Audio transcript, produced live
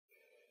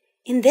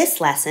In this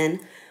lesson,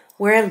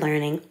 we're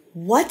learning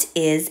what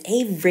is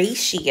a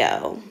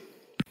ratio.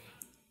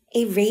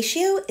 A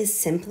ratio is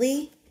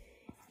simply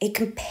a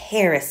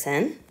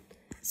comparison,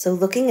 so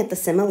looking at the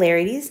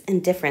similarities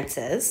and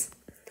differences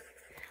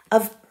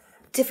of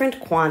different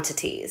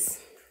quantities.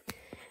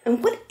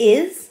 And what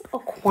is a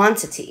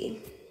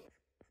quantity?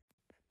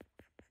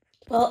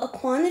 Well, a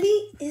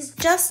quantity is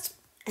just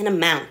an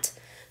amount.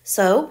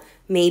 So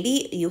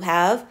maybe you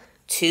have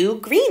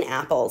 2 green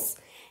apples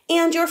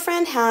and your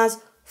friend has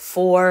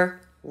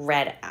 4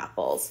 red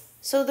apples.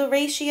 So the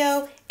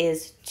ratio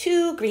is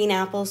 2 green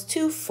apples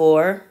to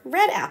 4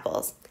 red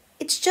apples.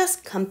 It's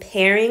just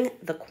comparing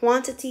the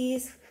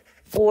quantities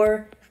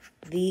or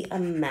the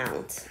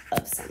amount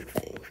of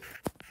something.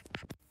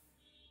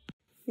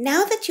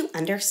 Now that you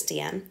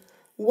understand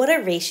what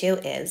a ratio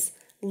is,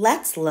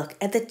 let's look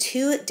at the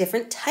 2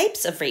 different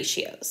types of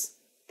ratios.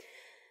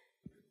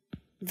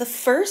 The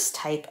first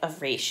type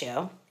of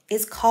ratio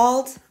is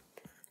called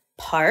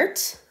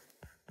part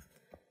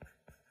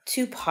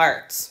to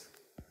part.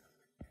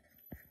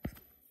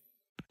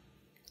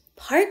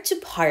 Part to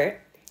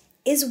part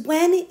is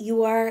when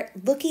you are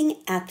looking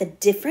at the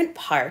different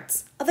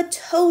parts of a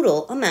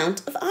total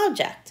amount of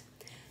object.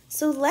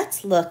 So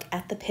let's look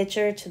at the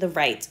picture to the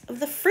right of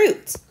the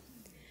fruit.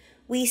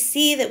 We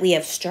see that we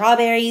have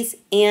strawberries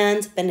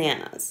and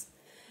bananas.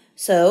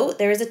 So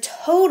there is a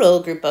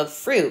total group of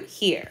fruit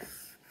here.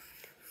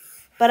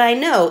 But I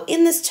know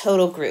in this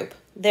total group,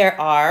 there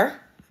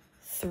are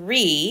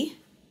 3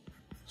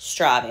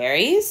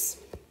 strawberries.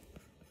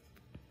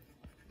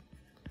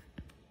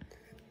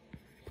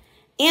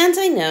 And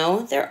I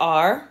know there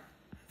are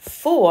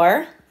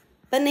 4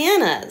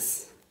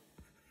 bananas.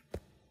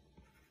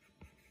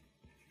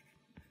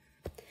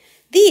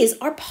 These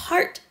are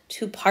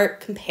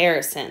part-to-part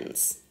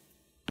comparisons.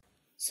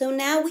 So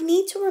now we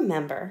need to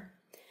remember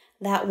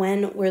that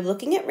when we're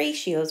looking at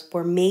ratios,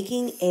 we're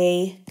making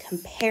a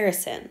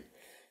comparison.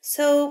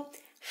 So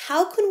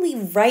how can we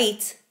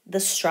write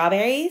the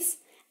strawberries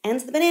and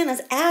the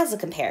bananas as a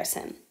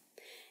comparison?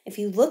 If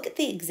you look at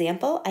the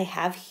example I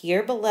have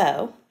here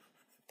below,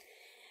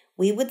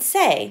 we would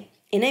say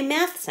in a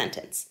math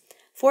sentence,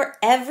 for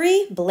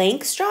every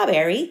blank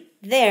strawberry,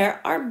 there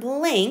are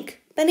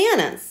blank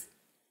bananas.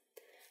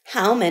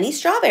 How many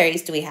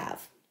strawberries do we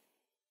have?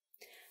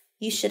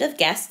 You should have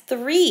guessed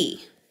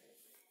 3.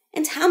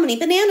 And how many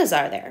bananas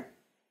are there?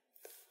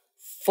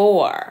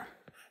 4.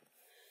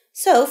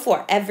 So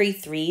for every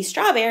 3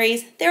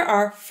 strawberries, there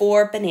are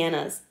 4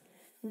 bananas.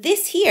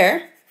 This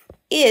here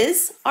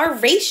is our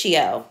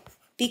ratio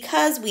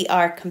because we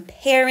are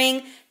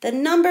comparing the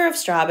number of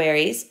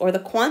strawberries or the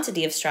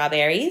quantity of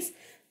strawberries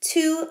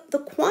to the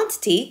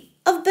quantity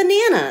of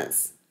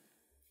bananas.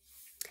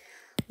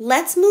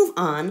 Let's move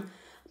on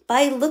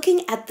by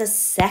looking at the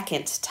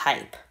second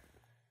type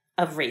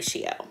of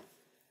ratio.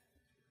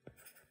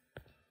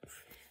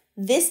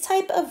 This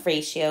type of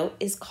ratio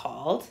is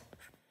called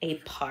a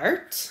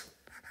part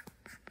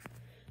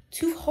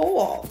to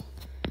whole.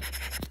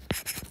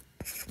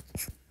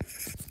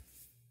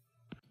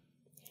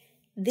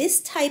 This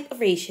type of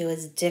ratio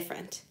is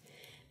different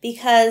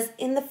because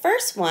in the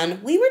first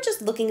one, we were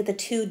just looking at the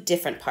 2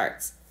 different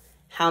parts.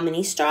 How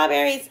many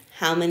strawberries,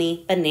 how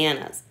many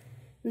bananas.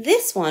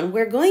 This one,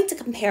 we're going to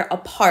compare a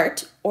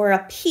part or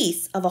a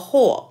piece of a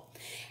whole.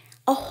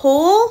 A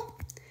whole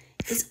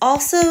is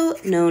also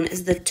known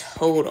as the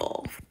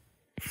total.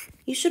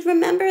 You should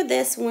remember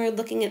this when we're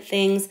looking at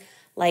things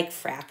like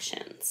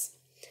fractions.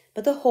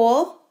 But the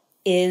whole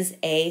is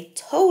a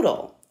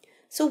total.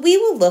 So we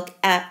will look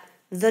at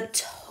the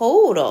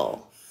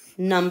total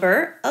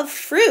number of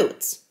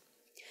fruits.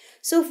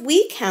 So if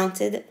we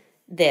counted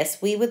this,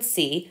 we would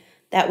see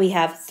that we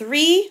have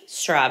 3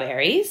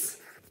 strawberries.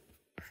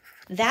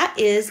 That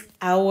is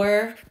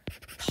our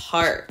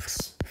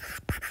part.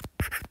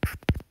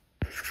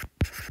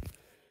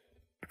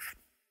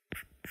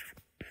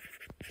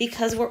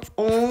 Because we're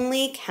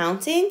only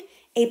counting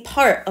a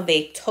part of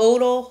a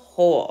total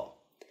whole.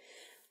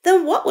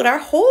 Then what would our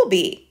whole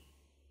be?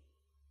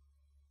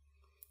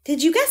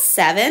 Did you guess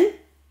 7?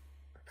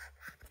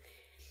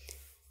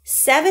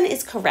 7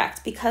 is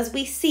correct because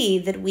we see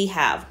that we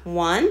have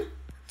 1,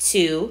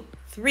 2,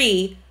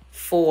 3,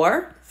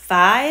 4,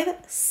 5,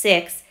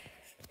 6,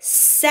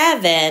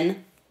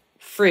 7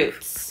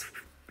 fruits.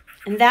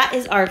 And that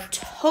is our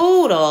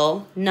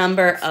total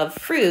number of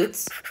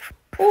fruits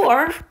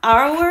or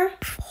our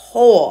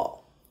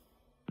whole.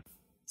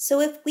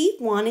 So if we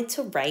wanted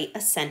to write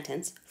a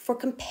sentence for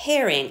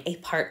comparing a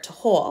part to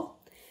whole,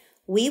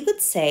 we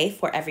would say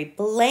for every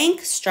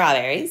blank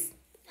strawberries,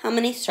 how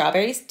many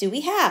strawberries do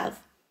we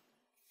have?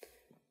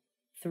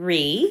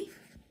 3.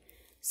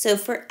 So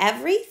for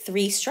every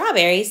 3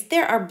 strawberries,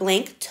 there are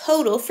blank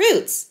total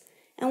fruits.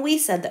 And we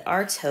said that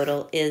our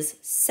total is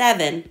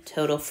 7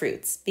 total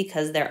fruits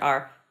because there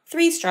are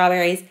 3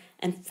 strawberries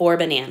and 4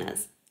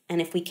 bananas.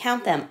 And if we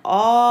count them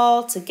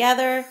all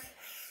together,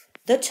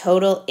 the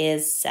total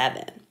is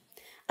 7.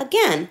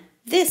 Again,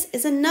 this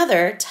is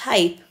another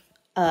type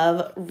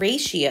of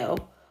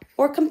ratio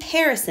or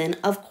comparison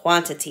of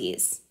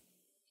quantities.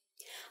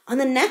 On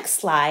the next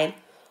slide,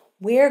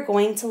 we're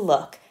going to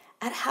look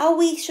at how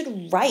we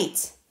should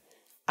write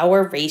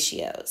our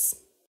ratios.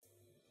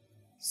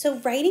 So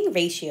writing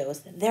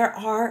ratios, there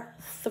are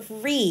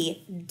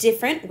 3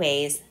 different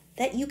ways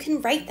that you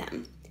can write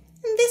them.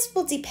 And this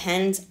will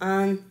depend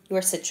on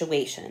your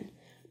situation.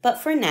 But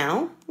for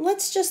now,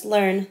 let's just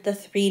learn the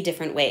 3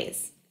 different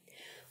ways.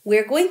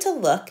 We're going to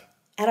look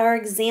at our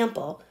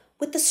example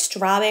with the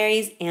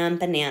strawberries and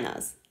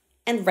bananas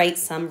and write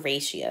some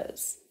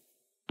ratios.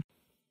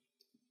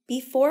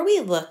 Before we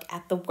look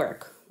at the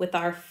work with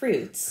our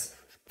fruits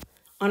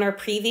on our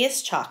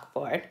previous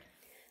chalkboard,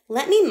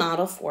 let me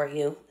model for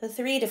you the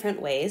 3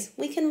 different ways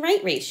we can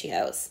write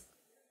ratios.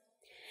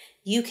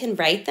 You can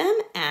write them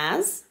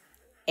as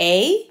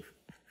A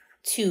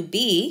to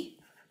B,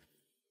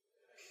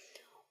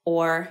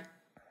 or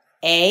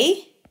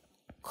A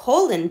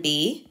colon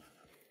B.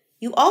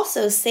 You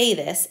also say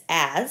this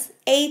as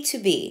A to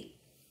B,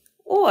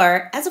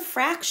 or as a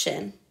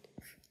fraction,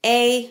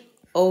 A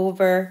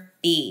over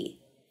B.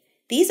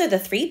 These are the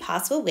 3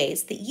 possible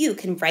ways that you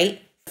can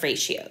write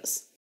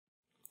ratios.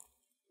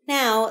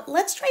 Now,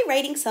 let's try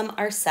writing some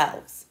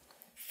ourselves.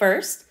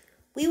 First,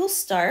 we will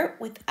start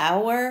with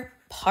our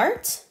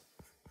part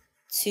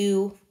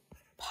to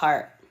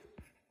part.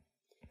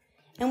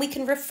 And we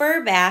can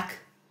refer back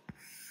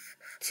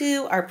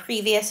to our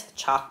previous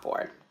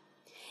chalkboard.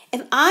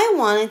 If I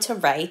wanted to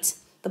write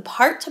the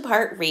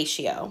part-to-part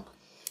ratio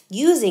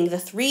using the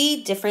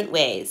 3 different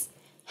ways,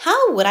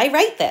 how would I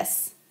write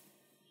this?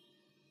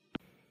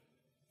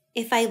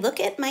 If I look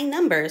at my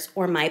numbers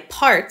or my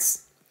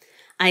parts,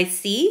 I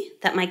see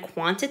that my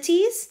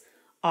quantities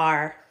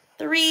are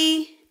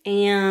 3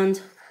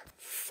 and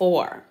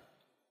 4.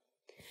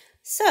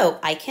 So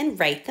I can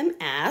write them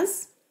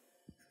as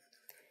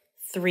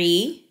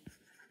 3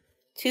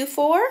 to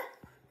 4,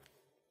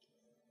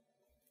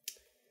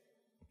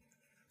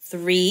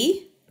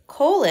 3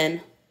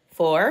 colon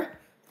 4.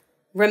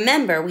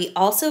 Remember, we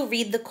also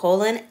read the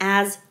colon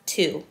as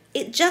 2.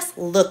 It just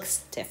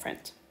looks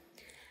different.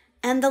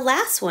 And the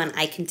last one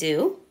I can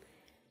do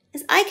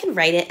is I can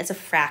write it as a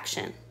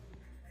fraction.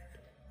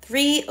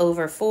 3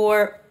 over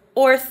 4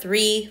 or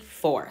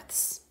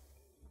 3/4.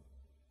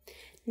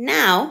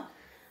 Now,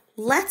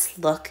 let's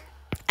look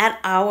at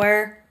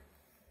our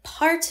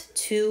part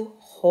to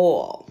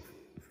whole.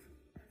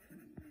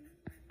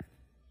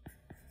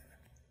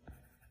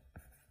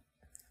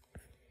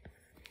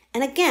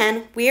 And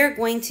again, we are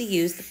going to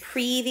use the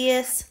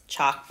previous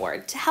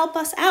chalkboard to help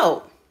us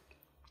out.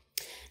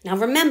 Now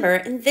remember,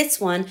 in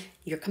this one,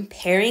 you're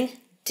comparing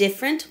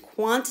different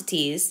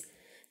quantities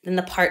than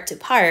the part to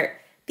part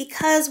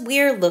because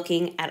we're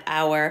looking at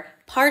our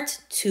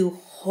part to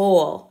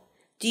whole.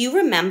 Do you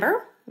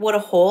remember what a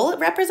whole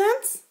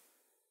represents?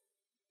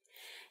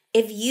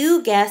 If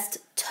you guessed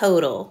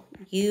total,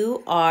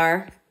 you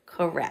are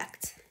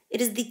correct.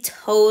 It is the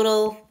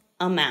total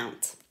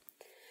amount.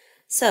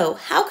 So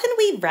how can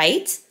we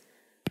write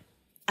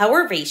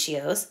our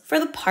ratios for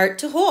the part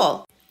to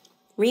whole?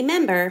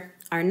 Remember,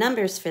 our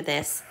numbers for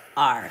this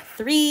are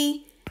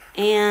 3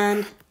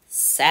 and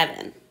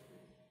 7.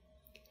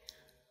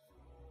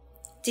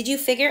 Did you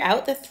figure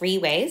out the 3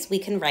 ways we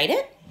can write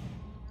it?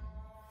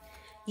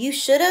 You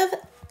should have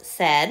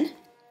said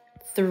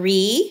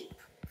 3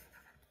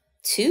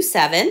 to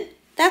 7.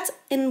 That's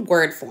in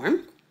word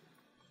form.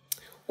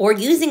 Or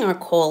using our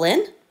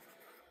colon,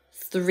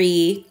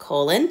 3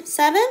 colon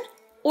 7,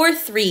 or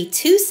 3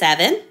 to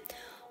 7.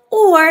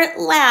 Or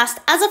last,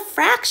 as a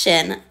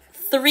fraction,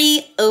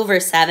 3 over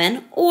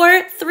 7,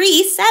 or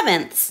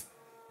 3/7.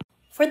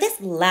 For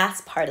this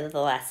last part of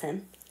the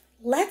lesson,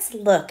 let's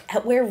look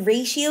at where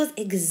ratios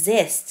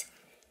exist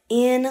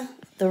in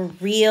the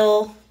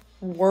real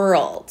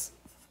world.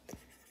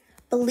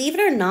 Believe it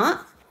or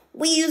not,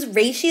 we use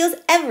ratios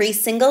every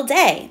single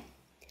day.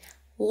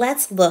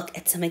 Let's look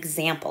at some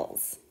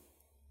examples.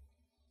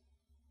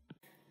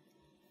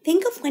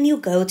 Think of when you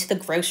go to the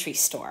grocery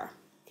store.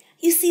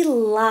 You see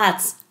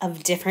lots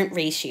of different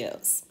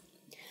ratios.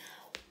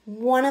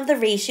 One of the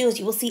ratios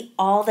you will see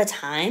all the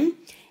time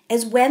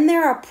is when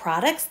there are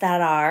products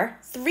that are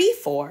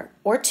 3/4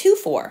 or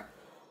 2/4.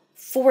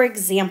 For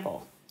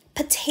example,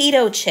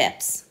 potato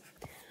chips.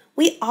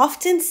 We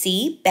often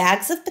see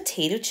bags of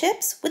potato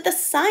chips with a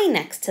sign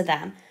next to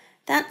them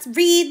that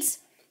reads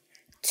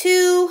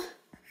 2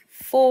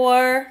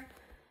 for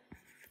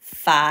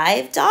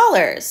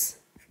 $5.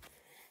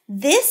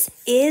 This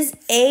is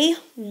a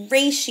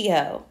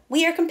ratio.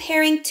 We are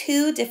comparing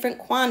 2 different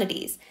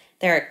quantities.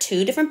 There are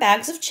 2 different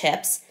bags of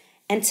chips,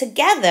 and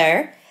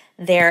together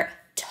their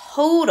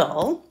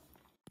total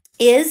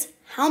is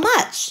how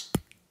much?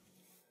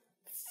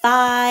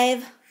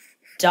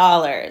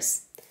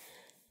 $5.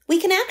 We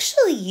can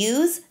actually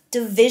use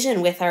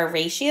division with our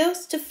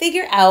ratios to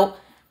figure out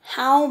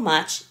how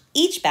much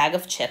each bag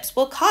of chips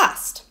will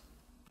cost.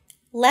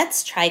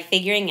 Let's try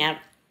figuring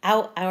out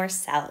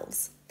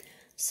ourselves.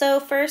 So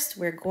first,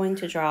 we're going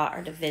to draw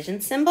our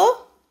division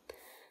symbol.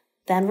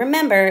 Then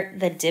remember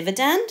the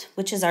dividend,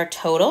 which is our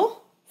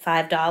total,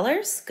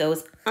 $5,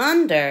 goes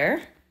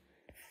under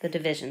the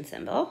division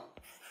symbol.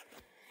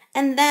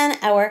 And then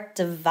our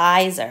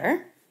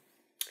divisor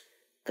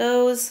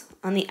goes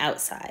on the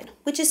outside,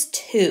 which is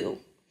 2.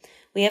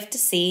 We have to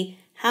see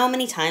how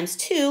many times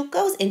 2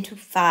 goes into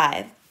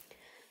 5.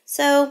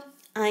 So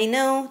I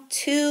know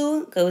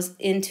 2 goes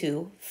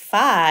into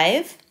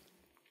 5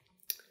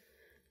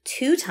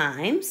 2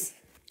 times,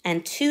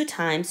 and 2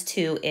 times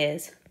 2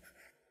 is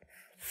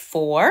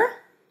 4.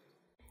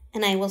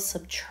 And I will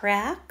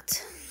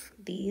subtract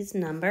these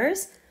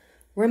numbers.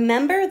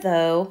 Remember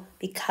though,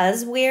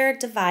 because we're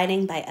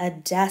dividing by a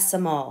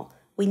decimal,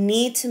 we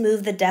need to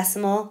move the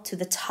decimal to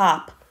the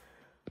top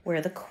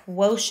where the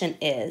quotient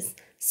is.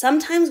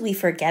 Sometimes we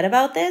forget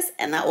about this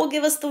and that will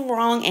give us the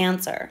wrong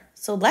answer.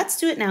 So let's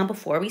do it now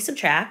before we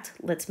subtract.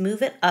 Let's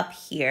move it up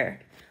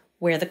here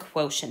where the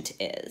quotient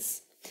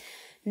is.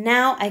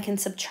 Now I can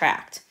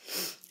subtract.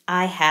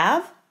 I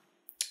have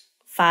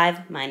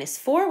 5 minus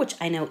 4, which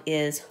I know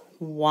is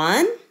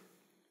 1.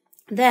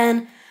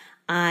 Then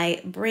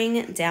I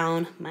bring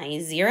down my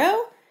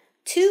 0.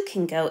 2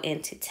 can go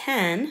into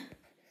 10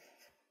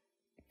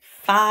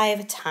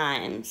 5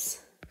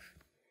 times.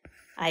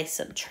 I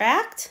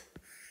subtract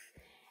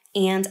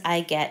and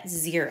I get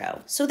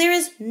 0. So there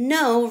is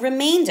no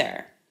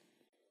remainder.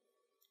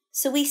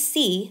 So we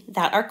see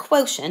that our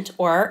quotient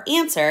or our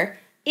answer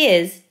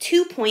is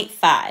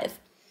 2.5.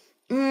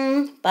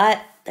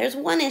 But there's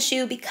one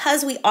issue.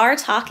 Because we are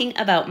talking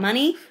about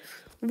money,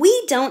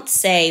 we don't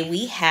say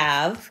we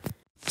have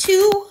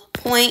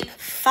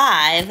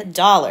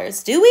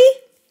 $2.5, do we?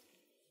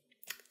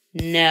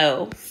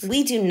 No,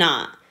 we do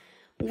not.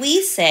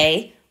 We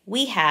say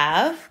we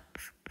have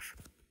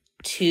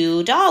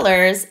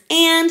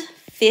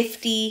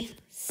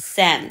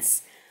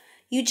 $2.50.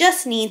 You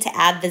just need to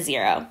add the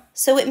 0.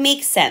 So it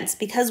makes sense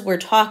because we're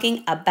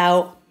talking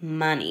about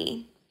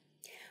money.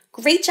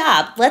 Great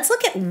job. Let's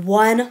look at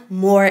one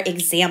more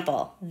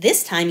example,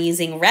 this time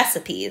using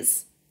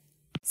recipes.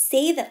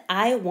 Say that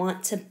I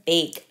want to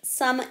bake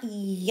some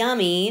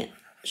yummy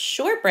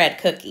shortbread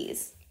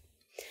cookies.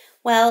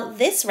 Well,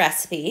 this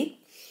recipe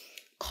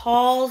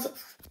calls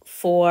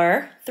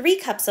for 3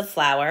 cups of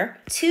flour,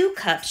 2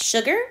 cups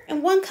sugar,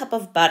 and 1 cup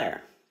of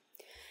butter.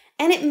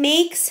 And it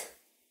makes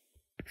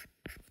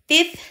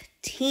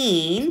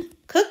 15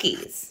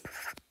 cookies.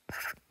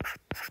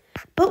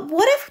 But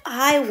what if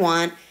I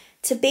want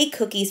to bake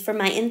cookies for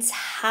my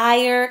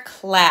entire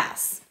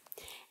class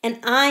and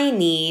I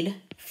need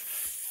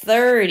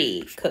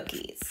 30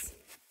 cookies?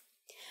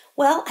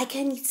 Well, I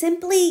can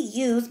simply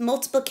use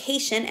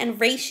multiplication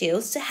and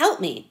ratios to help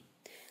me.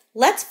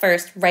 Let's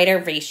first write our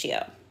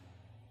ratio.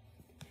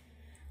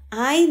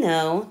 I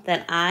know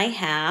that I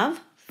have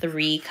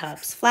 3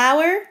 cups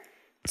flour,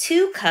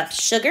 2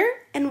 cups sugar,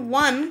 and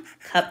 1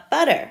 cup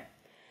butter.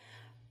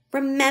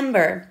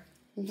 Remember,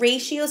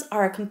 ratios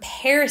are a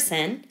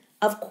comparison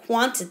of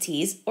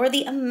quantities or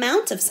the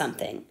amount of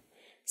something.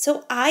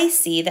 So I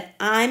see that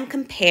I'm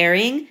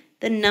comparing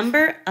the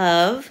number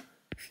of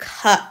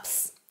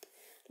cups.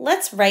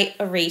 Let's write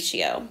a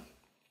ratio.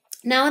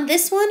 Now in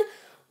this one,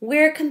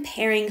 we're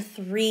comparing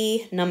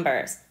 3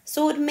 numbers.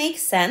 So it would make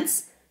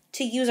sense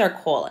to use our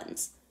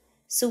colons.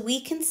 So we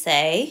can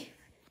say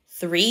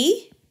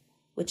 3,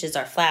 which is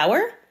our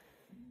flour,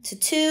 to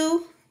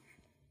 2,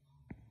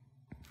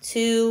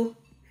 to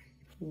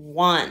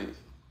 1.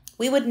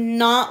 We would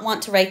not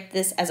want to write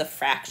this as a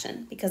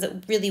fraction because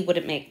it really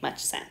wouldn't make much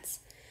sense.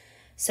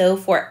 So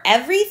for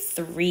every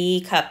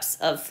 3 cups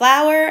of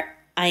flour,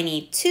 I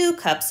need 2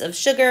 cups of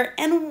sugar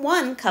and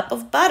 1 cup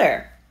of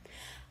butter.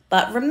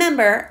 But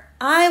remember,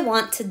 I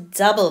want to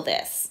double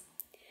this.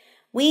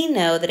 We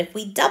know that if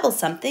we double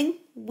something,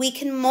 we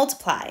can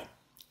multiply.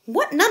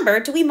 What number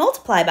do we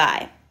multiply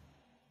by?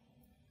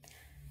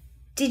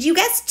 Did you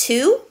guess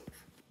 2?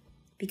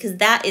 Because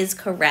that is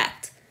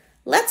correct.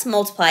 Let's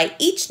multiply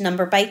each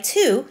number by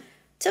 2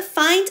 to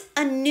find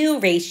a new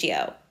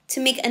ratio to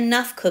make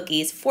enough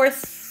cookies for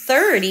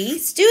 30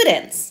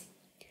 students.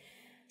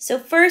 So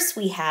first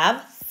we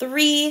have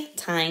 3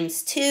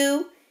 times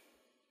 2,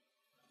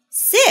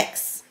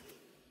 6.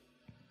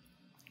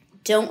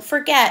 Don't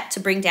forget to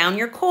bring down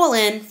your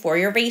colon for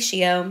your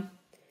ratio.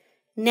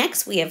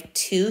 Next we have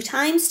 2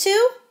 times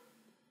 2,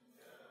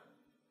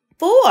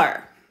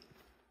 4.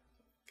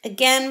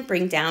 Again,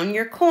 bring down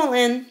your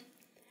colon.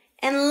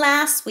 And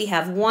last, we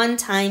have 1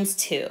 times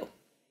 2.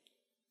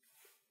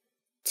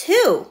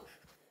 2.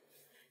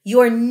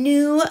 Your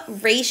new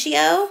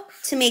ratio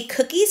to make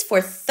cookies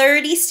for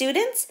 30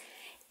 students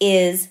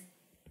is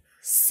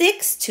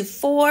 6 to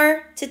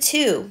 4 to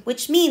 2,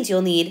 which means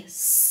you'll need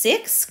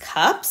 6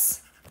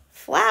 cups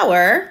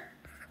flour,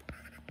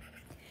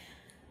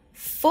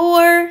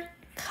 4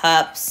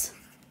 cups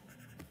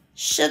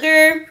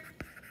sugar,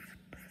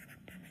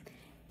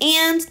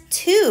 and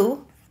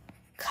 2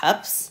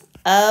 cups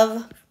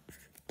of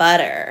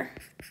butter.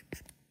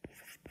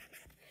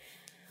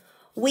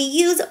 We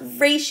use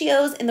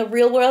ratios in the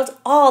real world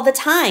all the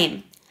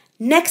time.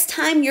 Next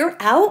time you're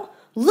out,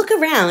 look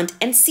around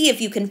and see if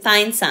you can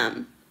find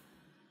some.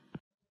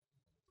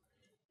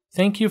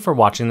 Thank you for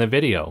watching the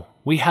video.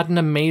 We had an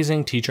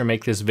amazing teacher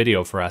make this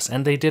video for us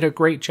and they did a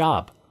great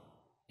job.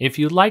 If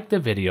you liked the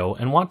video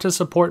and want to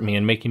support me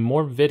in making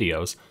more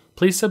videos,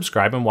 please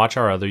subscribe and watch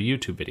our other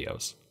YouTube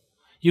videos.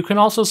 You can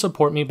also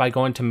support me by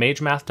going to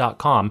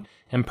magemath.com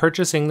and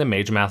purchasing the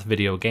Mage Math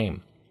video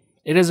game.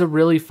 It is a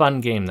really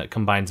fun game that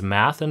combines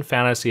math and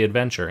fantasy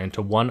adventure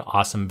into one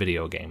awesome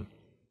video game.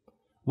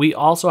 We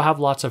also have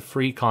lots of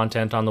free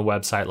content on the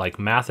website like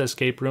math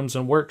escape rooms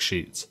and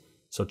worksheets,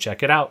 so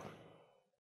check it out.